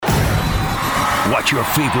Watch your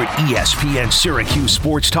favorite ESPN Syracuse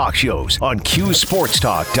sports talk shows on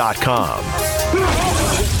QSportsTalk.com.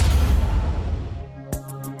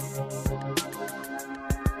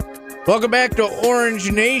 Welcome back to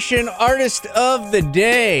Orange Nation. Artist of the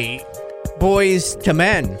Day, Boys to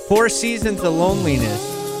Men. 4 Seasons of Loneliness.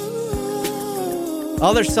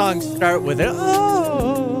 All their songs start with it. Oh.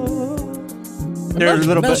 I'm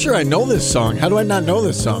not sure I know this song. How do I not know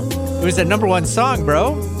this song? It was a number 1 song,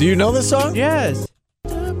 bro. Do you know this song? Yes.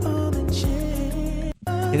 Okay,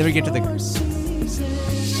 then we get to the...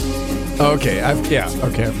 Okay, I've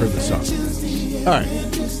heard this song. All right.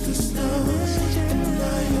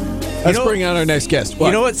 Let's bring on our next guest. What?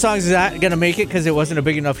 You know what song's not going to make it because it wasn't a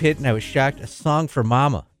big enough hit, and I was shocked? A Song for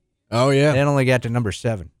Mama. Oh, yeah. It only got to number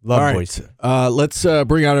 7. Love All Boys. right. Let's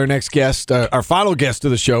bring out our next guest, our final guest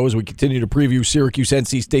of the show as we continue to preview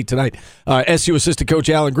Syracuse-NC State tonight. SU assistant coach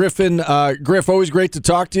Alan Griffin. Griff, always great to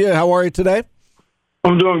talk to you. How are you today?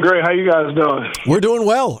 I'm doing great. How you guys doing? We're doing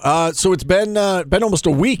well. So it's been almost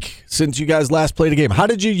a week since you guys last played a game. How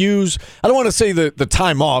did you use, I don't want to say the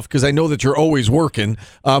time off because I know that you're always working,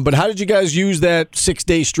 but how did you guys use that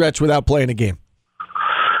 6-day stretch without playing a game?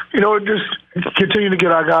 Just continue to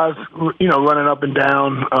get our guys, running up and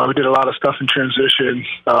down. We did a lot of stuff in transition.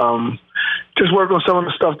 Just work on some of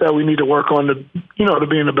the stuff that we need to work on to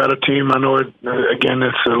being a better team. I know again,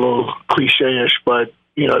 it's a little cliche-ish, but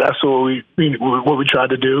that's what we tried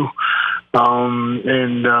to do.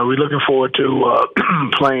 And we're looking forward to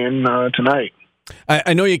playing tonight.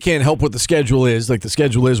 I know you can't help what the schedule is. Like, the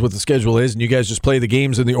schedule is what the schedule is, and you guys just play the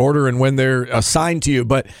games in the order and when they're assigned to you.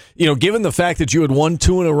 But, given the fact that you had won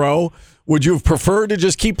 2 in a row, would you have preferred to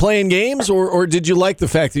just keep playing games, or did you like the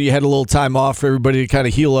fact that you had a little time off for everybody to kind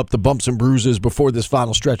of heal up the bumps and bruises before this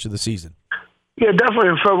final stretch of the season? Yeah, definitely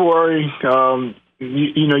in February,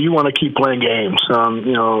 you want to keep playing games.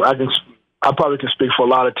 I probably can speak for a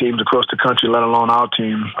lot of teams across the country, let alone our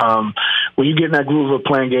team. When you get in that groove of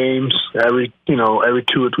playing games every 2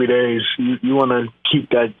 or 3 days, you want to keep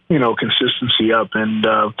that, consistency up. And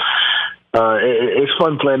it's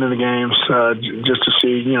fun playing in the games just to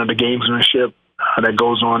see, the gamesmanship that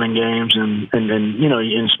goes on in games. And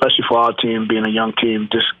especially for our team, being a young team,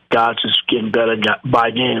 guys just getting better by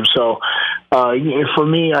games. So for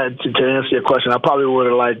me, to answer your question, I probably would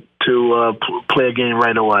have liked to play a game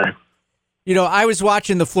right away. I was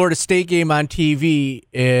watching the Florida State game on TV,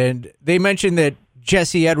 and they mentioned that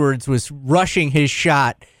Jesse Edwards was rushing his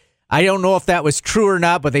shot. I don't know if that was true or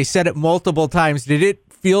not, but they said it multiple times. Did it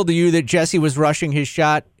feel to you that Jesse was rushing his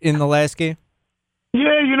shot in the last game?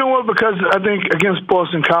 Yeah, you know what? Because I think against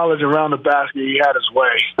Boston College, around the basket, he had his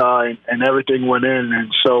way, and everything went in.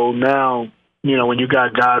 And so now, when you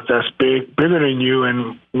got guys that's bigger than you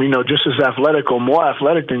and, just as athletic or more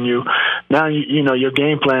athletic than you, now, your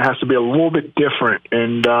game plan has to be a little bit different.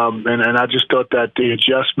 And I just thought that the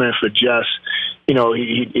adjustment for Jess,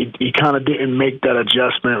 he kind of didn't make that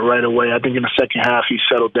adjustment right away. I think in the second half he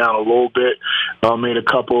settled down a little bit, made a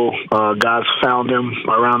couple guys found him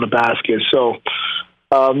around the basket. So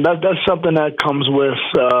that's something that comes with,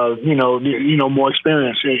 more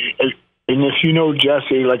experience. And if you know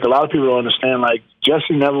Jesse, like a lot of people don't understand, like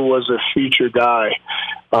Jesse never was a feature guy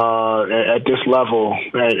at this level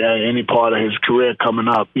at any part of his career coming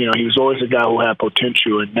up. He was always a guy who had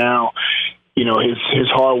potential, and now, his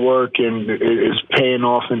hard work and is paying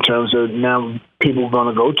off in terms of now people are going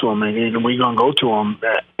to go to him, and we're going to go to him,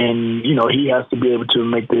 and he has to be able to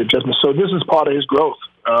make the adjustment. So this is part of his growth.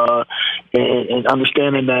 And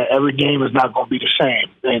understanding that every game is not going to be the same,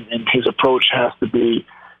 and his approach has to be.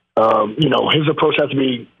 His approach has to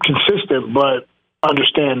be consistent, but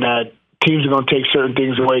understand that teams are going to take certain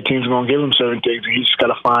things away. Teams are going to give him certain things, and he's just got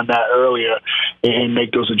to find that earlier and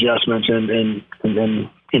make those adjustments and then,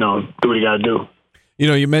 do what he got to do.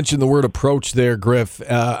 You mentioned the word approach there, Griff.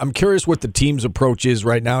 I'm curious what the team's approach is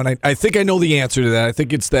right now, and I think I know the answer to that. I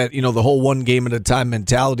think it's that, the whole one game at a time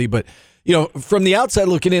mentality, but from the outside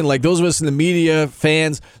looking in, like those of us in the media,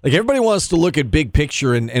 fans, like everybody wants to look at big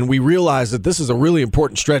picture, and we realize that this is a really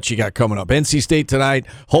important stretch you got coming up. NC State tonight,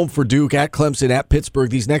 home for Duke, at Clemson, at Pittsburgh.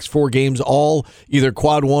 These next 4 games, all either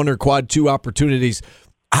quad 1 or quad 2 opportunities.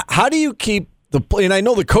 How do you keep and I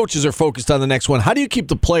know the coaches are focused on the next one. How do you keep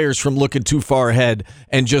the players from looking too far ahead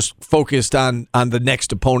and just focused on the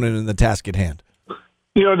next opponent and the task at hand?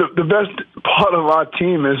 The best part of our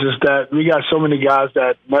team is that we got so many guys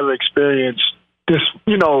that never experienced this,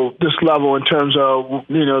 this level in terms of,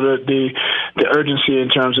 the urgency in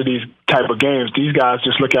terms of these type of games. These guys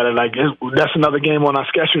just look at it like that's another game on our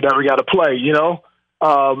schedule that we got to play,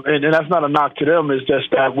 and that's not a knock to them. It's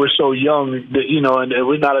just that we're so young that, and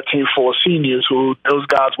we're not a team full of seniors who those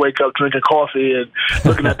guys wake up drinking coffee and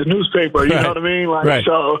looking at the newspaper. You know what I mean? Right.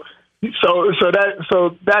 So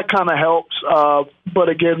that kind of helps. But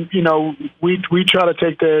again, we try to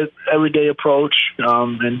take the everyday approach,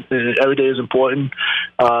 and every day is important.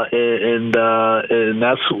 And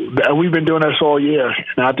we've been doing this all year.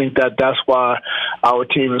 And I think that's why our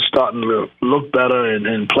team is starting to look better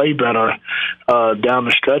and play better down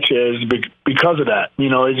the stretch here, is because of that.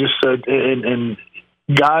 It's just and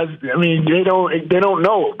guys, I mean, they don't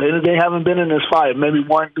know. They haven't been in this fight. Maybe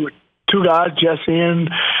two guys, Jesse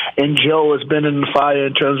and Joe, has been in the fire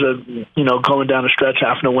in terms of, going down the stretch,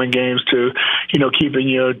 having to win games to, keeping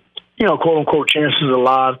your, quote unquote chances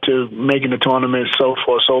alive to making the tournament, so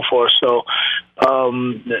forth. So,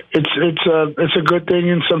 it's a good thing,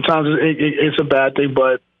 and sometimes it's a bad thing,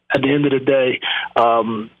 but at the end of the day,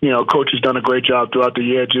 coach has done a great job throughout the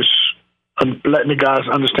year, just letting the guys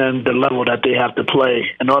understand the level that they have to play.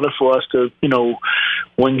 In order for us to,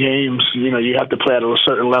 win games, you have to play at a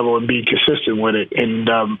certain level and be consistent with it. And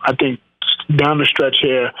I think down the stretch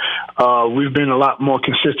here, we've been a lot more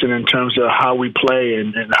consistent in terms of how we play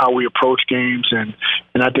and how we approach games. And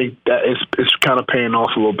I think that it's kind of paying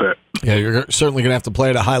off a little bit. Yeah, you're certainly going to have to play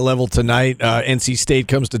at a high level tonight. NC State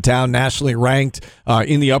comes to town, nationally ranked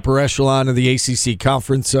in the upper echelon of the ACC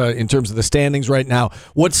conference in terms of the standings right now.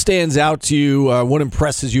 What stands out to you? What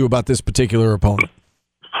impresses you about this particular opponent?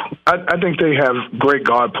 I think they have great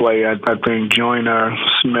guard play. I think Joyner,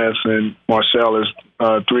 Smith, and Marcel is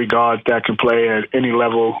three guards that can play at any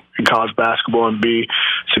level in college basketball and be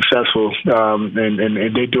successful.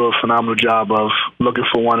 And they do a phenomenal job of looking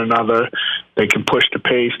for one another. They can push the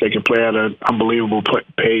pace. They can play at an unbelievable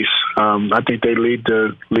pace. I think they lead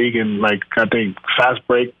the league in, fast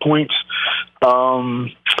break points.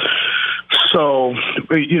 So,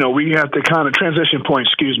 we have to kind of transition point,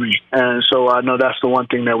 and so I know that's the one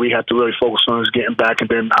thing that we have to really focus on is getting back. And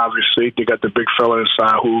then obviously they got the big fella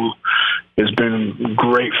inside who has been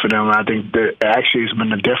great for them. I think that actually has been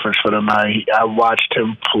the difference for them. I watched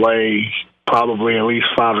him play probably at least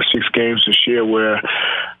 5 or 6 games this year where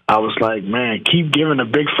I was like, man, keep giving the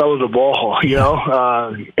big fella the ball,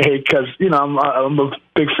 because I'm a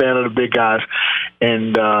big fan of the big guys,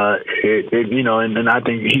 and and I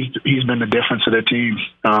think he's been the difference of the team.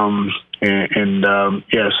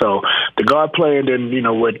 So the guard play, and then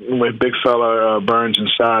with big fella Burns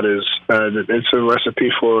inside is it's a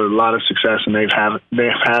recipe for a lot of success, and they've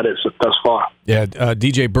had it thus far. Yeah,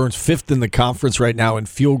 DJ Burns 5th in the conference right now in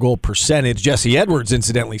field goal percentage. Jesse Edwards,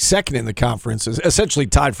 incidentally, 2nd in the conference, is essentially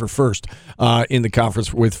tied for 1st in the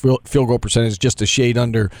conference with field goal percentage, just a shade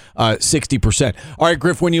under 60%. All right,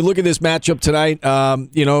 Griff, when you look at this matchup tonight,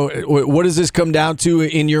 what does this come down to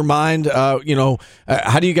in your mind? How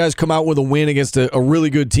do you guys come out with a win against a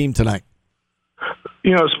really good team tonight?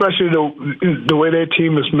 Especially the way their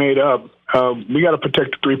team is made up, we got to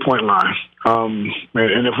protect the 3-point line.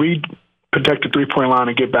 And if we protect the 3-point line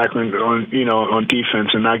and get back on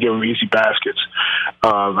defense and not give them easy baskets,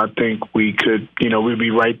 I think we could, we'd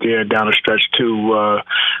be right there down the stretch to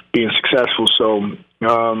being successful. So,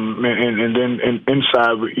 and then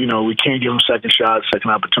inside, we can't give them second shots,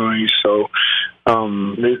 second opportunities. So,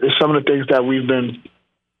 it's some of the things that we've been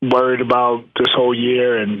worried about this whole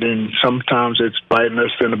year, and then sometimes it's biting us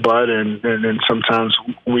in the butt, and then sometimes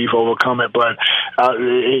we've overcome it. But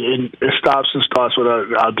it stops and starts with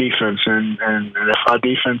our defense, and if our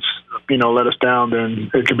defense, let us down, then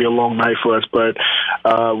it could be a long night for us. But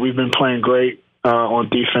we've been playing great on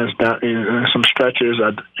defense in some stretches.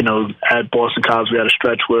 At Boston College, we had a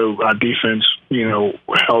stretch where our defense,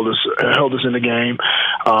 held us in the game,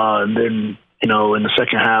 and then. In the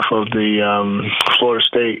second half of the Florida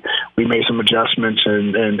State, we made some adjustments,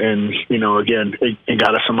 and again, it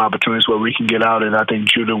got us some opportunities where we can get out. And I think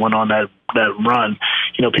Judah went on that run.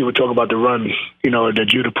 People talk about the run, that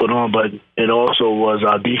Judah put on, but it also was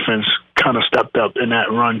our defense kind of stepped up in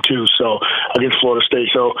that run too. So against Florida State,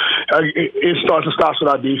 so it starts and stops with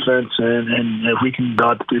our defense, and if we can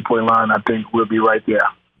guard the 3-point line, I think we'll be right there.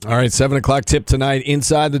 All right, 7 o'clock tip tonight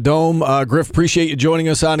inside the Dome. Griff, appreciate you joining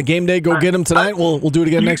us on a game day. Go get them tonight. We'll do it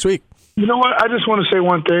again next week. You know what? I just want to say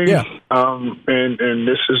one thing. Yeah. And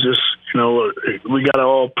this is just, we got to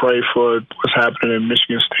all pray for what's happening in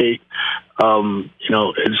Michigan State.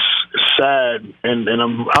 It's sad, and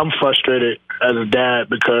I'm frustrated as a dad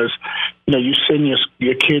because, you send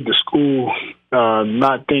your kid to school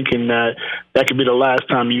not thinking that could be the last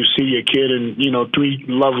time you see your kid, and 3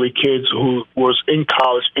 lovely kids who was in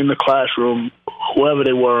college, in the classroom, whoever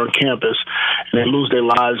they were on campus, and they lose their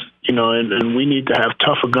lives, and we need to have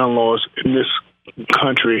tougher gun laws in this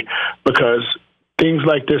country, because things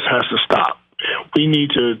like this has to stop. We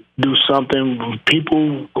need to do something.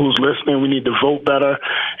 People who's listening, we need to vote better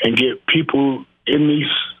and get people in these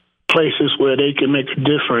places where they can make a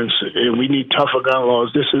difference, and we need tougher gun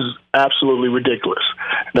laws. This is absolutely ridiculous.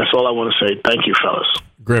 That's all I want to say. Thank you, fellas.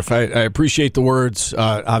 Griff, I appreciate the words.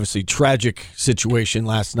 Obviously, tragic situation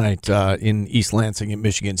last night in East Lansing at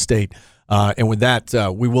Michigan State. And with that,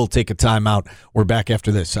 we will take a timeout. We're back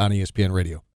after this on ESPN Radio.